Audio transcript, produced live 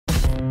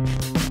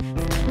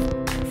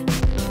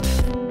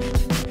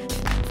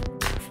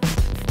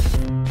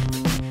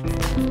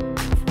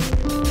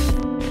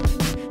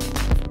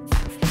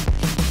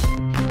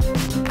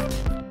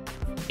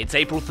It's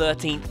April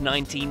 13th,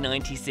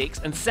 1996,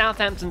 and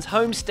Southampton's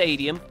home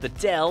stadium, the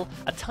Dell,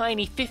 a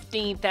tiny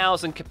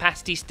 15,000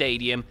 capacity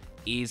stadium,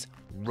 is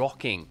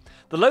rocking.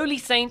 The lowly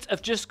Saints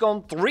have just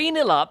gone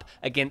 3-0 up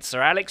against Sir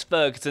Alex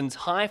Ferguson's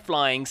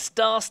high-flying,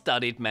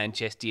 star-studded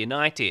Manchester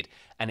United,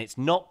 and it's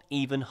not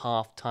even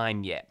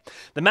half-time yet.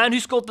 The man who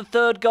scored the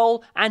third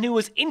goal, and who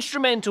was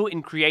instrumental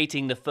in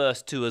creating the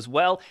first two as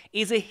well,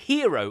 is a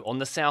hero on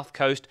the South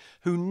Coast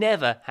who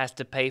never has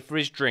to pay for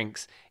his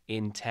drinks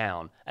in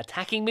town.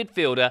 Attacking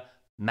midfielder,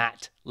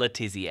 Matt Le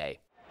Tissier.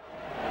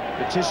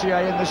 Le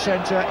Tissier in the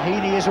centre,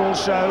 Heaney is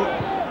also,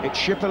 it's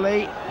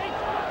Shipperley.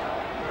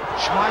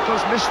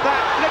 Schmeichel's missed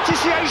that, Le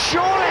Tissier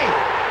surely!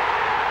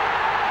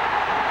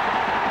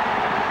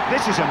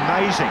 This is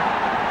amazing,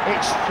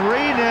 it's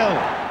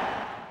 3-0.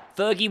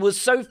 Fergie was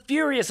so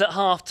furious at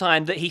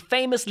half-time that he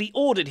famously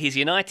ordered his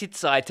United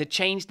side to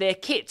change their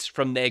kits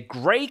from their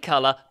grey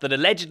colour that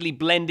allegedly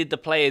blended the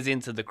players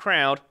into the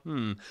crowd,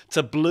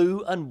 to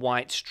blue and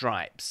white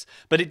stripes.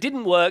 But it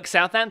didn't work.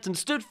 Southampton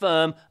stood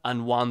firm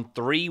and won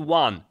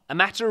 3-1, a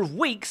matter of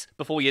weeks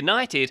before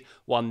United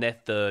won their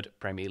third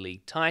Premier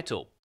League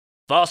title.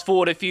 Fast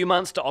forward a few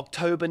months to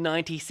October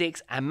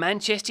 96 and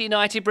Manchester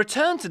United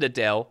return to the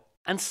Dell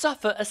and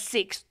suffer a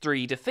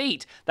 6-3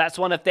 defeat. That's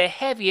one of their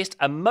heaviest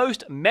and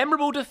most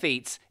memorable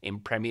defeats in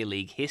Premier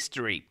League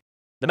history.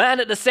 The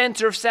man at the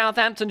centre of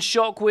Southampton's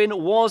shock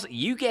win was,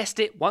 you guessed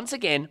it, once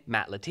again,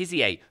 Matt Le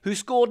Tissier, who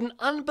scored an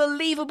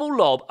unbelievable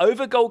lob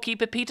over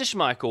goalkeeper Peter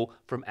Schmeichel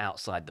from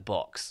outside the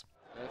box.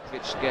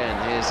 Pitch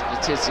again, here's Le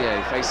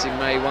Tissier facing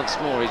May once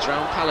more, he's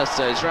round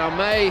Pallister, he's round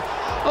May,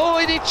 oh,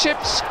 and he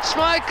chips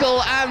Schmeichel,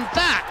 and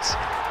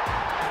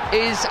that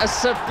is a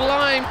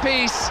sublime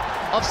piece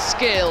of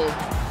skill.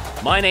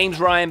 My name's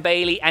Ryan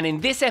Bailey, and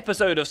in this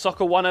episode of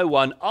Soccer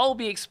 101, I'll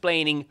be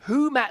explaining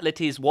who Matt Le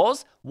Tissier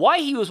was, why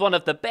he was one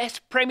of the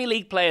best Premier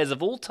League players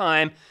of all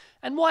time,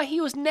 and why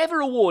he was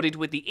never awarded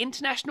with the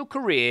international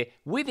career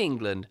with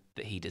England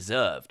that he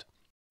deserved.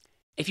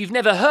 If you've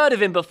never heard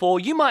of him before,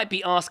 you might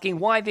be asking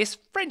why this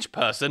French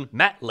person,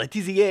 Matt Le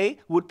Tissier,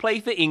 would play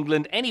for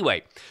England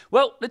anyway.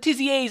 Well, Le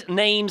Tissier's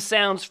name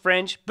sounds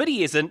French, but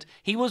he isn't.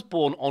 He was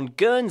born on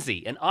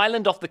Guernsey, an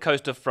island off the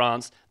coast of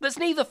France that's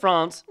neither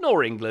France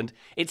nor England.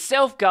 It's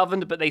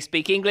self-governed, but they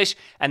speak English,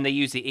 and they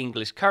use the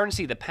English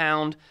currency, the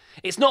pound.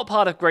 It's not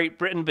part of Great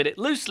Britain, but it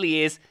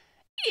loosely is.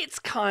 It's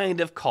kind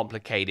of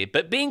complicated,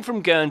 but being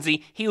from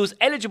Guernsey, he was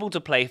eligible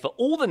to play for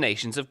all the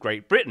nations of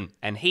Great Britain,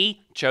 and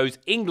he chose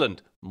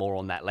England. More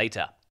on that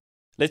later.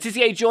 Le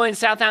Tissier joined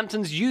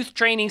Southampton's youth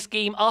training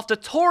scheme after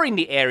touring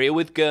the area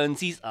with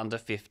Guernsey's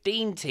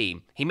under-15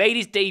 team. He made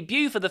his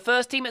debut for the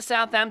first team at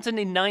Southampton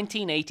in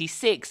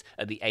 1986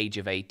 at the age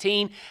of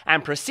 18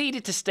 and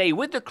proceeded to stay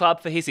with the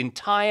club for his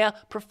entire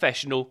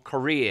professional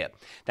career.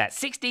 That's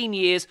 16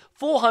 years,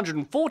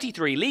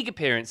 443 league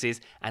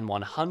appearances and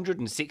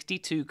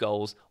 162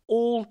 goals,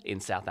 all in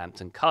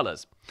Southampton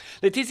colours.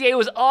 Le Tissier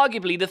was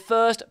arguably the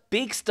first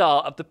big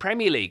star of the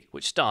Premier League,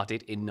 which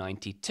started in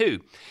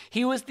 '92.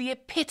 He was the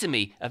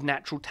epitome of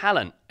natural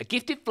talent, a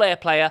gifted flair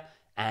player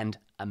and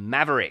a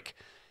maverick.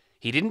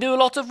 He didn't do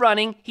a lot of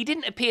running, he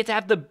didn't appear to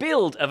have the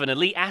build of an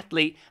elite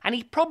athlete, and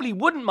he probably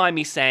wouldn't mind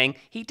me saying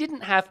he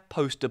didn't have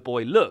poster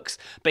boy looks,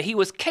 but he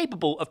was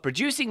capable of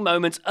producing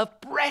moments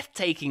of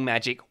breathtaking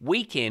magic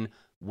week in,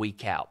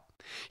 week out.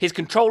 His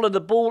control of the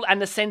ball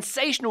and the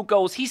sensational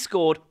goals he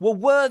scored were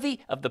worthy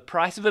of the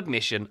price of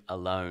admission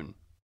alone.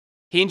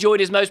 He enjoyed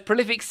his most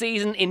prolific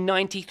season in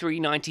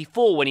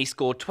 93-94 when he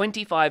scored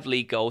 25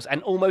 league goals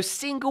and almost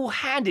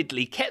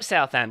single-handedly kept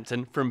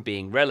Southampton from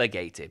being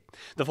relegated.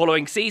 The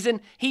following season,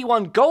 he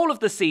won goal of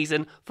the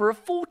season for a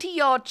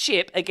 40-yard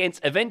chip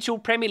against eventual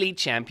Premier League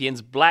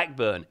champions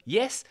Blackburn.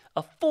 Yes,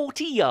 a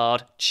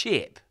 40-yard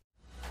chip.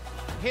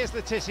 Here's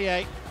Le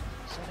Tissier,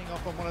 setting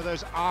off on one of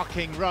those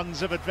arcing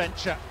runs of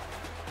adventure.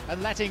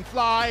 And letting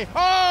fly,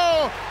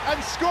 oh,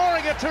 and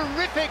scoring a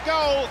terrific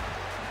goal.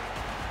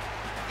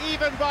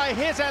 Even by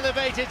his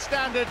elevated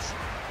standards,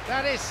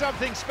 that is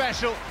something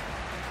special.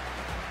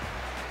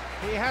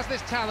 He has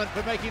this talent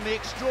for making the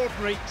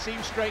extraordinary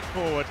seem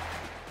straightforward.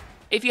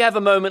 If you have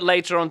a moment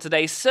later on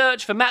today,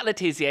 search for Matt Le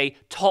Tissier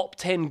top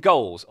 10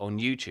 goals on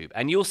YouTube,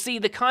 and you'll see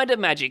the kind of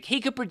magic he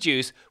could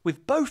produce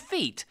with both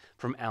feet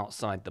from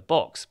outside the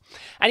box.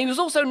 And he was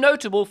also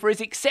notable for his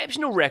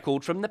exceptional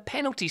record from the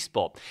penalty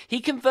spot.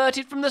 He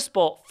converted from the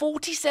spot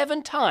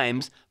 47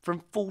 times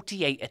from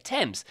 48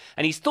 attempts,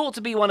 and he's thought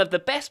to be one of the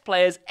best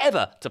players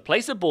ever to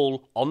place a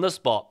ball on the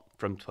spot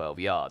from 12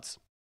 yards.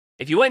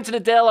 If you went to the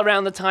Dell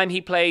around the time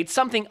he played,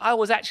 something I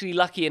was actually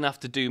lucky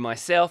enough to do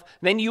myself,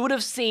 then you would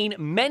have seen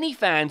many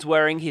fans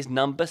wearing his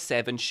number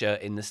 7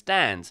 shirt in the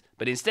stands.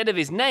 But instead of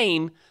his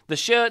name, the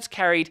shirts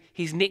carried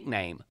his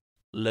nickname,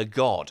 Le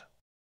God.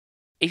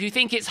 If you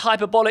think it's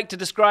hyperbolic to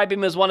describe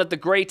him as one of the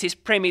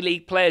greatest Premier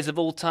League players of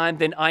all time,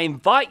 then I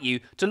invite you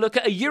to look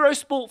at a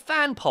Eurosport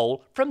fan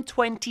poll from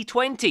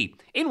 2020,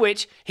 in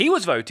which he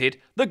was voted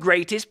the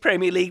greatest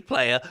Premier League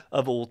player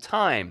of all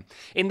time.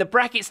 In the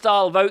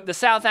bracket-style vote, the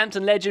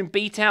Southampton legend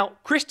beat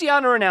out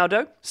Cristiano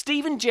Ronaldo,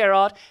 Steven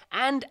Gerrard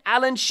and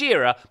Alan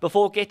Shearer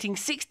before getting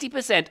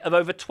 60% of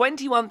over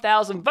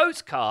 21,000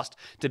 votes cast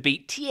to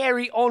beat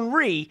Thierry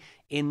Henry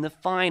in the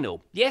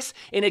final. Yes,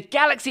 in a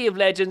galaxy of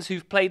legends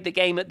who've played the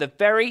game at the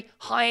very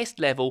highest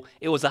level,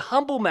 it was a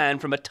humble man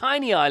from a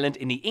tiny island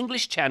in the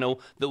English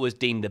Channel that was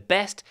deemed the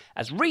best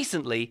as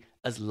recently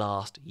as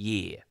last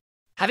year.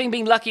 Having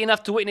been lucky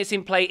enough to witness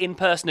him play in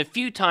person a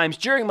few times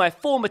during my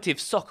formative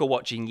soccer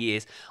watching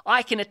years,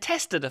 I can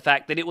attest to the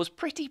fact that it was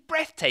pretty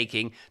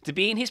breathtaking to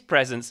be in his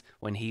presence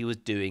when he was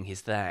doing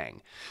his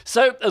thing.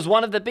 So, as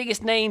one of the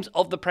biggest names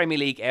of the Premier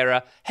League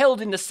era,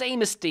 held in the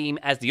same esteem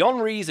as the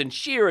Henrys and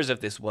Shearers of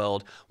this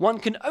world, one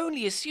can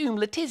only assume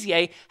Le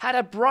Tissier had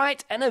a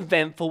bright and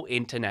eventful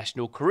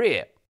international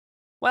career.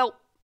 Well,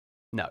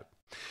 no.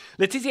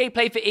 Le Tissier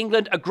played for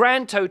England a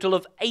grand total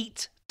of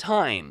 8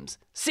 times.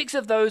 6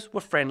 of those were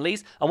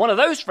friendlies, and one of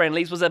those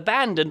friendlies was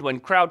abandoned when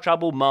crowd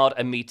trouble marred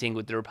a meeting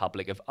with the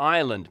Republic of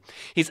Ireland.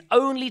 His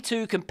only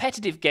 2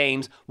 competitive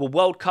games were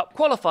World Cup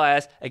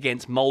qualifiers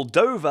against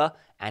Moldova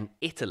and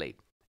Italy.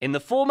 In the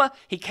former,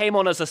 he came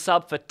on as a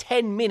sub for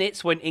 10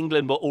 minutes when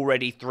England were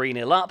already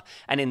 3-0 up,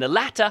 and in the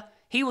latter,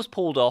 he was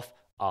pulled off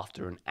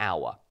after an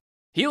hour.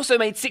 He also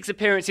made 6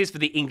 appearances for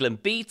the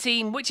England B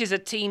team, which is a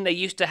team they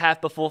used to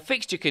have before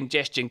fixture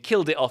congestion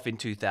killed it off in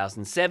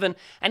 2007,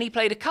 and he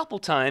played a couple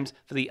times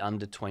for the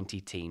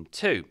under-20 team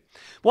too.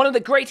 One of the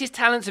greatest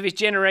talents of his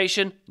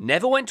generation,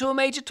 never went to a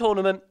major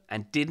tournament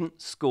and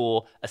didn't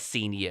score a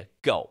senior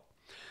goal.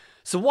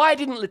 So why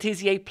didn't Le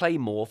Tissier play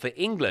more for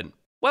England?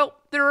 Well,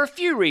 there are a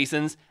few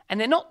reasons,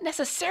 and they're not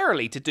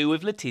necessarily to do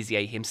with Le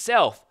Tissier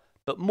himself,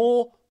 but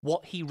more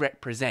what he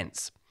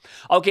represents.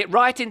 I'll get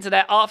right into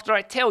that after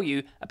I tell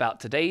you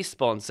about today's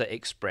sponsor,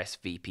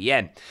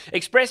 ExpressVPN.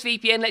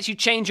 ExpressVPN lets you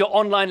change your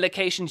online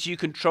location so you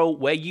control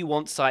where you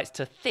want sites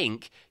to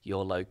think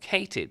you're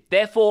located.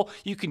 Therefore,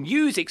 you can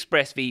use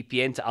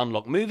ExpressVPN to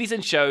unlock movies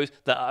and shows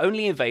that are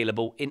only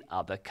available in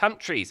other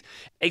countries.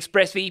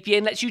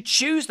 ExpressVPN lets you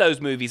choose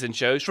those movies and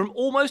shows from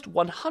almost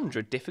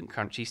 100 different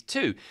countries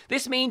too.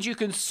 This means you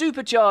can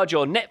supercharge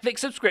your Netflix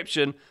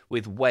subscription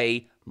with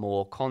way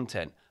more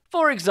content.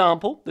 For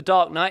example, The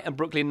Dark Knight and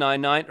Brooklyn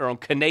Nine-Nine are on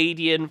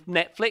Canadian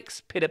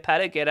Netflix.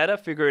 Pitter-patter, get at her,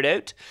 figure it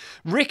out.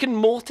 Rick and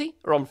Morty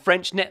are on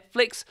French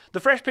Netflix. The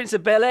Fresh Prince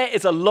of Bel-Air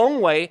is a long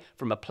way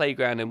from a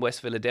playground in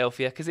West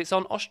Philadelphia because it's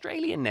on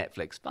Australian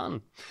Netflix.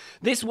 Fun.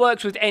 This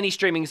works with any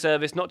streaming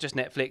service, not just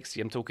Netflix.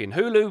 I'm talking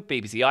Hulu,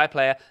 BBC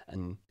iPlayer,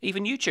 and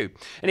even YouTube.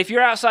 And if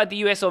you're outside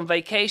the US on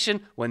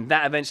vacation, when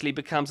that eventually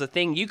becomes a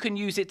thing, you can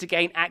use it to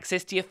gain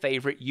access to your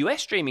favorite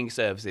US streaming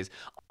services.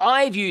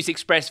 I've used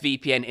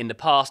ExpressVPN in the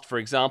past, for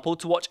example,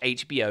 to watch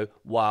HBO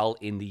while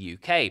in the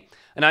UK.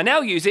 And I now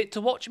use it to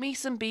watch me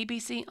some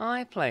BBC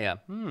iPlayer.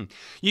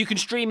 You can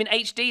stream in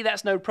HD,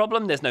 that's no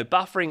problem. There's no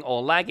buffering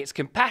or lag. It's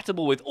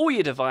compatible with all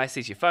your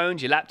devices, your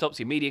phones, your laptops,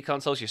 your media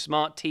consoles, your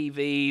smart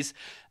TVs,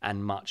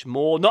 and much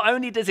more. Not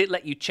only does it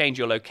let you change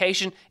your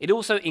location, it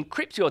also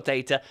encrypts your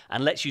data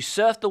and lets you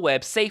surf the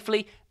web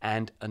safely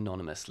and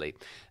anonymously.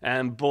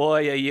 And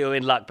boy, are you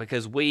in luck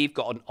because we've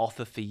got an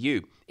offer for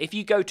you. If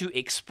you go to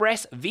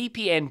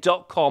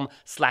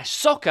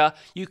expressvpn.com/soccer,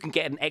 you can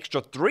get an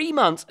extra 3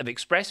 months of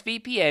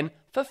ExpressVPN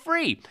for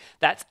free.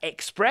 That's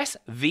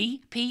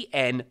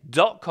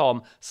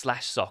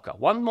expressvpn.com/soccer.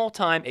 One more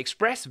time,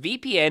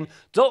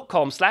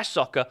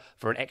 expressvpn.com/soccer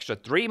for an extra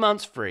 3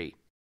 months free.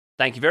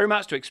 Thank you very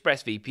much to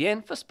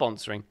ExpressVPN for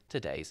sponsoring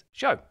today's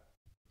show.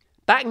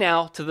 Back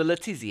now to the Le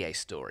Tissier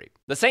story.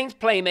 The Saints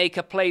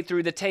playmaker played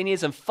through the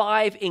tenures of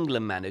 5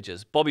 England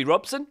managers: Bobby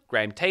Robson,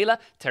 Graham Taylor,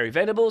 Terry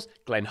Venables,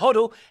 Glenn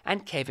Hoddle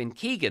and Kevin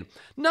Keegan,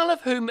 none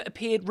of whom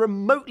appeared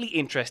remotely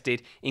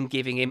interested in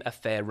giving him a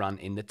fair run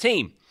in the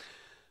team.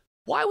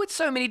 Why would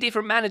so many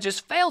different managers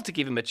fail to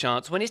give him a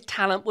chance when his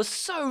talent was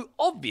so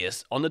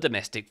obvious on the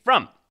domestic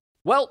front?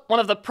 Well, one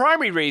of the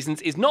primary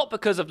reasons is not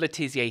because of Le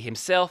Tissier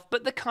himself,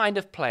 but the kind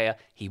of player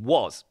he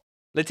was.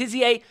 Le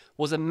Tissier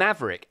was a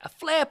maverick, a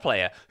flair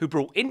player who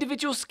brought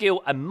individual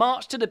skill and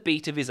marched to the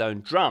beat of his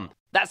own drum.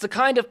 That's the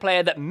kind of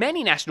player that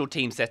many national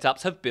team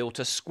setups have built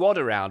a squad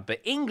around,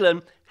 but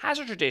England has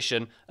a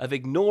tradition of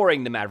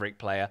ignoring the maverick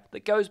player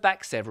that goes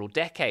back several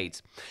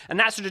decades. And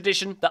that's a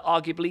tradition that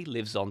arguably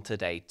lives on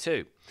today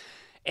too.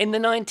 In the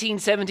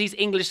 1970s,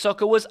 English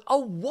soccer was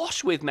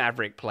awash with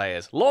maverick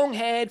players,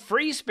 long-haired,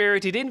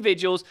 free-spirited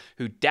individuals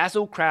who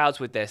dazzle crowds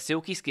with their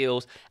silky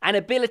skills and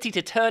ability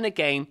to turn a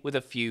game with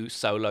a few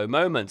solo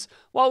moments,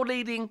 while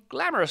leading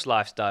glamorous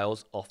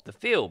lifestyles off the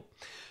field.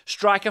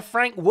 Striker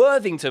Frank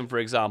Worthington, for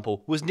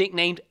example, was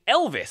nicknamed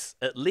Elvis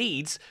at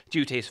Leeds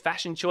due to his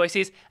fashion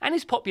choices and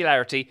his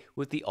popularity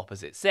with the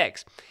opposite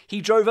sex.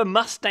 He drove a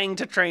Mustang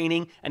to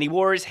training and he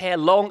wore his hair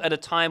long at a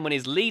time when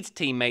his Leeds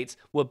teammates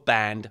were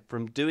banned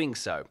from doing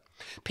so.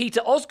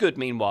 Peter Osgood,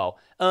 meanwhile,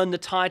 earned the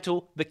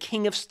title the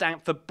King of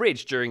Stamford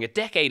Bridge during a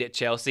decade at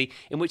Chelsea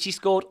in which he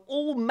scored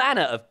all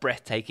manner of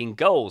breathtaking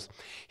goals.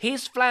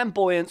 His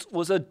flamboyance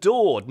was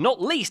adored,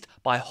 not least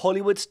by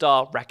Hollywood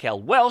star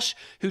Raquel Welch,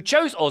 who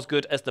chose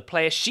Osgood as the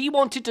player she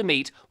wanted to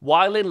meet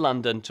while in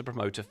London to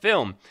promote a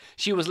film.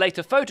 She was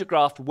later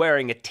photographed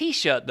wearing a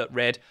t-shirt that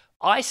read,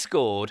 "I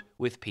scored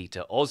with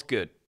Peter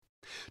Osgood."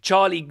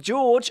 Charlie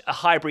George, a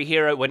Highbury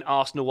hero when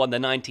Arsenal won the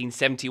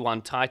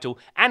 1971 title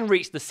and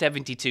reached the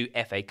 72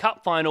 FA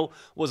Cup final,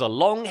 was a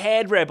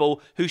long-haired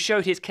rebel who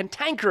showed his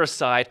cantankerous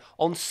side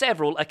on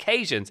several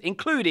occasions,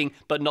 including,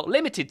 but not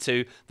limited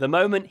to, the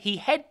moment he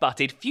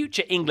headbutted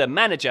future England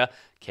manager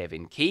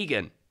Kevin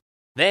Keegan.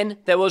 Then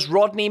there was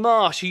Rodney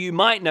Marsh, who you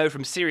might know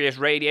from Sirius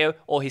Radio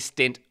or his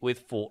stint with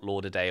Fort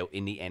Lauderdale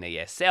in the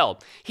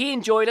NASL. He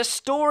enjoyed a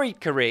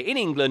storied career in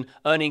England,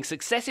 earning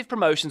successive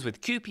promotions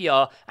with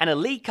QPR and a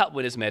League Cup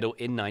winners' medal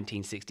in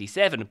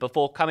 1967,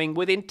 before coming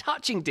within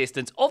touching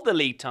distance of the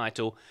league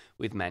title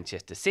with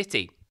Manchester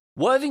City.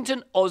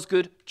 Worthington,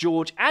 Osgood,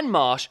 George and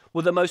Marsh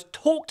were the most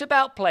talked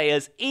about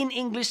players in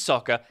English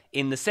soccer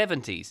in the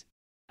 70s,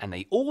 and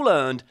they all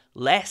earned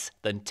less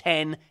than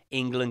 10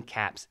 England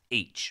caps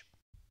each.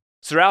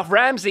 Sir Alf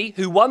Ramsey,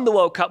 who won the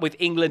World Cup with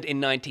England in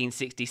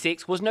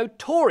 1966, was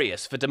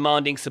notorious for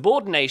demanding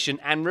subordination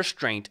and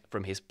restraint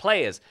from his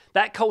players.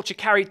 That culture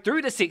carried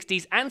through the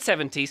 60s and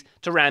 70s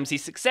to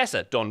Ramsey's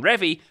successor, Don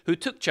Revie, who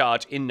took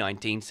charge in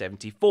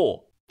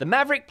 1974. The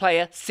Maverick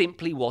player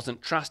simply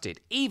wasn't trusted,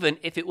 even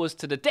if it was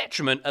to the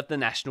detriment of the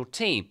national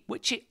team,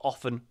 which it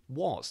often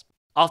was.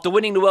 After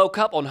winning the World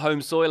Cup on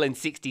home soil in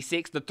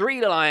 '66, the Three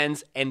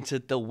Lions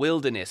entered the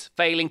wilderness,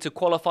 failing to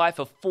qualify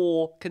for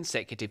 4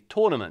 consecutive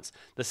tournaments: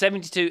 the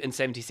 72 and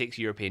 76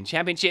 European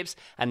Championships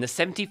and the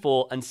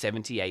 74 and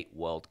 78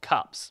 World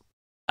Cups.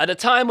 At a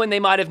time when they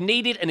might have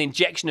needed an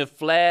injection of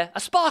flair, a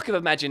spark of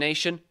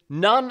imagination,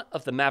 none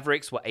of the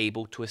Mavericks were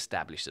able to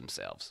establish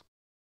themselves.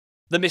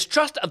 The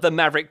mistrust of the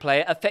Maverick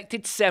player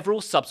affected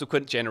several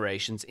subsequent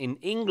generations in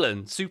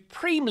England.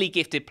 Supremely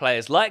gifted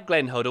players like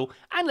Glenn Hoddle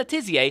and Le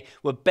Tissier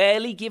were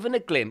barely given a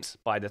glimpse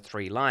by the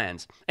Three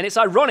Lions. And it's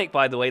ironic,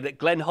 by the way, that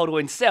Glenn Hoddle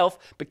himself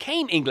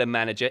became England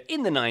manager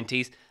in the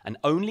 90s and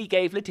only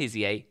gave Le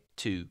Tissier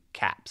 2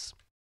 caps.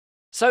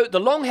 So the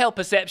long-held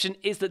perception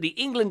is that the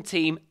England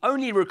team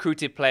only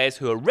recruited players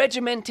who are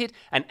regimented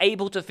and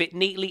able to fit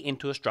neatly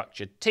into a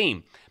structured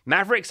team.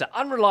 Mavericks are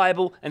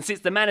unreliable, and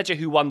since the manager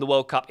who won the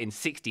World Cup in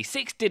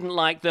 '66 didn't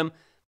like them,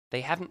 they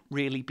haven't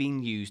really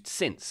been used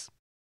since.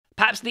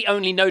 Perhaps the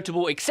only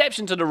notable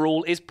exception to the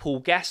rule is Paul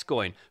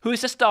Gascoigne, who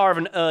is the star of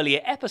an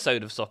earlier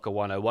episode of Soccer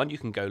 101, you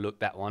can go look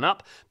that one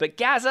up, but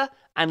Gazza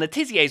and Le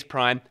Tissier's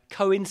prime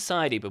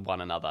coincided with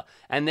one another,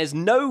 and there's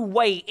no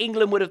way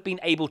England would have been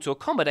able to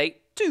accommodate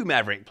 2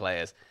 Maverick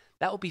players.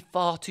 That would be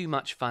far too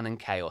much fun and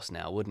chaos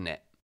now, wouldn't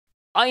it?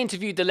 I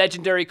interviewed the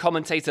legendary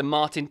commentator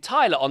Martin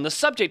Tyler on the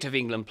subject of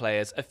England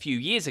players a few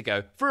years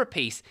ago for a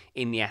piece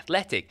in The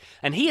Athletic,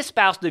 and he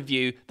espoused the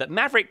view that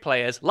Maverick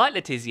players like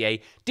Le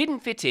Tissier didn't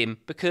fit in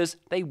because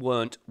they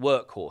weren't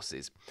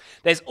workhorses.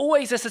 There's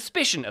always a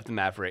suspicion of the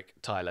Maverick,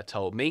 Tyler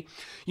told me.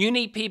 You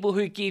need people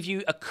who give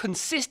you a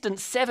consistent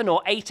 7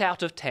 or 8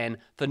 out of 10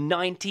 for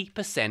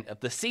 90%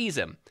 of the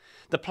season.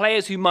 The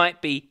players who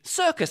might be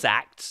circus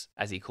acts,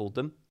 as he called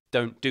them,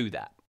 don't do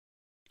that.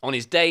 On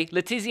his day,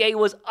 Le Tissier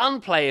was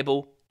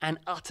unplayable and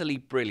utterly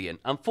brilliant.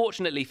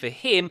 Unfortunately for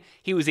him,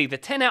 he was either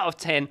 10 out of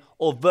 10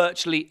 or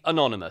virtually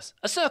anonymous.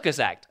 A circus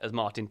act, as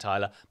Martin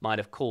Tyler might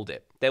have called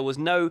it. There was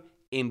no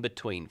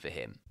in-between for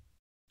him.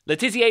 Le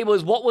Tissier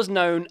was what was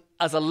known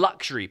as a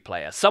luxury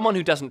player, someone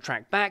who doesn't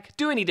track back,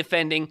 do any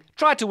defending,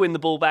 try to win the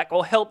ball back,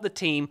 or help the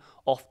team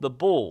off the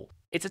ball.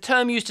 It's a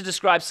term used to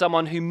describe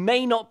someone who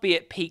may not be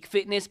at peak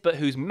fitness, but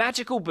whose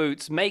magical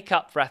boots make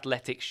up for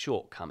athletic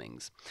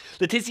shortcomings.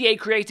 Le Tissier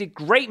created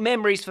great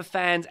memories for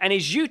fans, and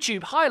his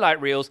YouTube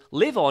highlight reels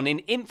live on in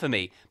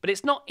infamy, but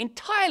it's not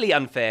entirely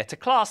unfair to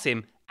class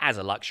him as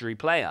a luxury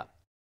player.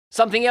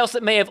 Something else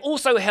that may have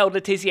also held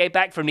Le Tissier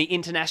back from the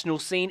international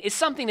scene is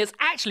something that's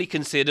actually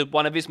considered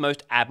one of his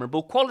most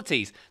admirable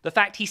qualities: the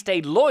fact he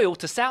stayed loyal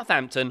to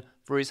Southampton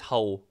for his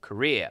whole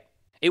career.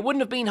 It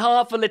wouldn't have been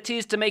hard for Le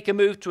Tissier to make a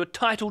move to a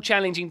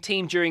title-challenging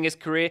team during his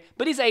career,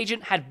 but his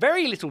agent had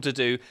very little to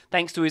do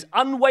thanks to his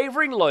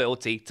unwavering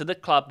loyalty to the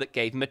club that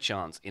gave him a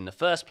chance in the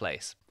first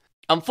place.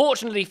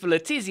 Unfortunately for Le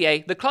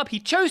Tissier, the club he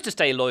chose to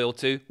stay loyal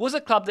to was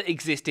a club that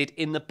existed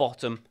in the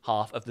bottom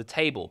half of the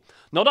table.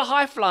 Not a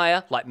high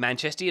flyer like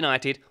Manchester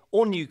United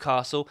or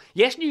Newcastle.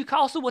 Yes,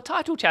 Newcastle were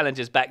title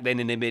challengers back then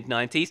in the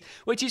mid-90s,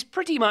 which is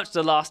pretty much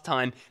the last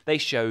time they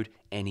showed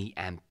any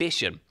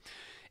ambition.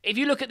 If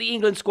you look at the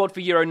England squad for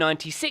Euro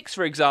 96,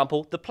 for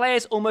example, the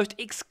players almost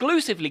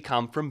exclusively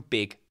come from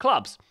big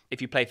clubs.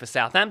 If you play for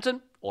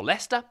Southampton, or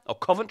Leicester, or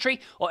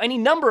Coventry, or any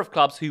number of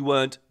clubs who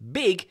weren't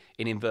big,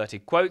 in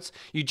inverted quotes,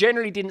 you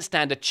generally didn't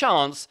stand a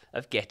chance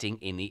of getting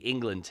in the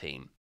England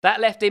team. That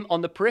left him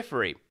on the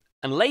periphery,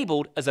 and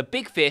labelled as a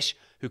big fish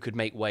who could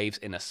make waves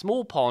in a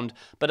small pond,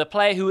 but a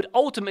player who would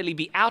ultimately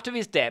be out of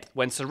his depth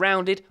when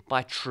surrounded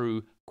by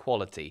true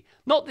quality.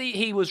 Not that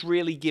he was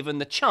really given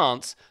the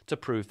chance to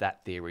prove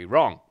that theory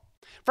wrong.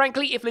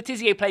 Frankly, if Le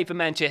Tissier played for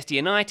Manchester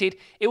United,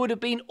 it would have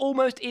been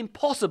almost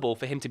impossible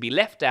for him to be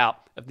left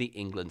out of the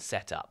England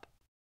setup.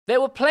 There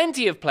were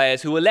plenty of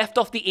players who were left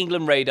off the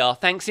England radar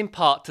thanks in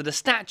part to the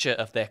stature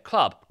of their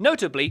club,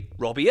 notably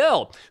Robbie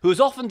Earle, who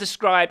was often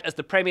described as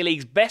the Premier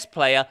League's best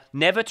player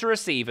never to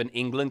receive an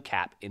England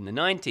cap in the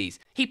 90s.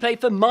 He played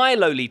for my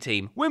lowly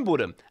team,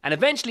 Wimbledon, and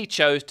eventually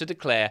chose to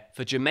declare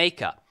for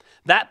Jamaica.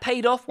 That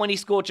paid off when he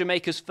scored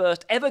Jamaica's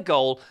first ever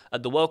goal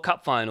at the World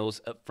Cup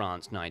finals at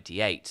France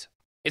 '98.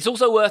 It's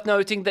also worth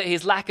noting that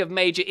his lack of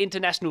major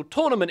international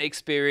tournament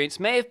experience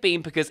may have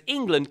been because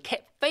England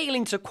kept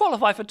failing to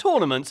qualify for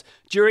tournaments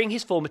during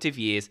his formative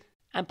years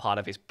and part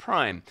of his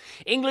prime.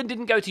 England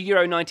didn't go to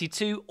Euro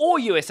 92 or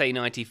USA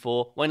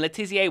 94 when Le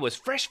Tissier was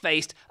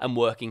fresh-faced and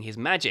working his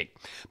magic.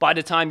 By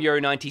the time Euro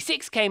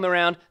 96 came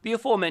around, the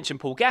aforementioned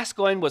Paul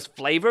Gascoigne was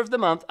flavour of the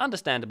month,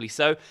 understandably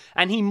so,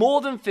 and he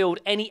more than filled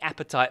any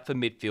appetite for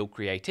midfield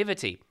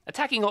creativity.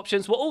 Attacking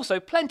options were also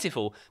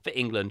plentiful for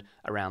England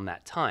around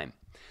that time.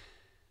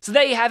 So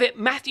there you have it,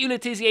 Matthew Le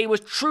Tissier was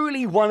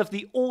truly one of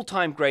the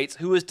all-time greats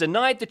who was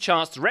denied the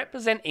chance to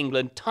represent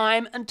England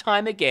time and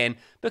time again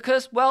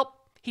because, well,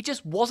 he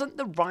just wasn't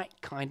the right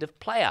kind of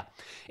player.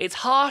 It's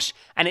harsh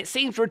and it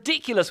seems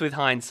ridiculous with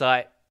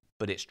hindsight,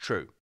 but it's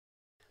true.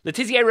 Le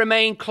Tissier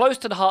remained close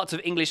to the hearts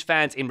of English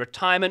fans in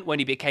retirement when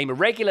he became a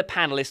regular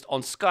panellist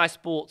on Sky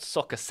Sports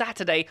Soccer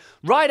Saturday,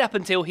 right up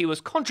until he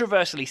was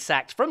controversially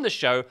sacked from the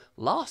show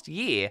last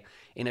year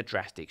in a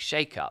drastic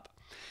shake-up.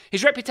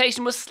 His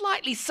reputation was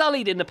slightly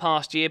sullied in the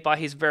past year by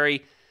his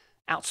very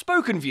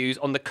outspoken views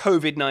on the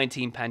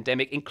COVID-19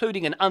 pandemic,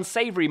 including an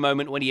unsavoury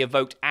moment when he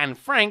evoked Anne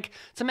Frank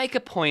to make a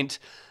point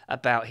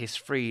about his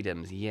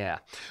freedoms, yeah.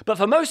 But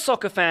for most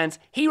soccer fans,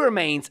 he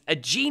remains a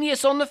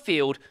genius on the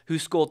field who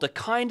scored the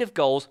kind of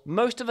goals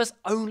most of us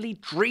only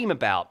dream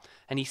about,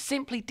 and he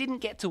simply didn't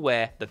get to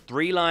wear the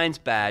Three Lions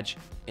badge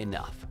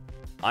enough.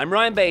 I'm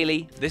Ryan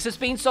Bailey, this has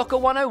been Soccer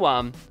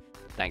 101,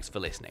 thanks for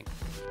listening.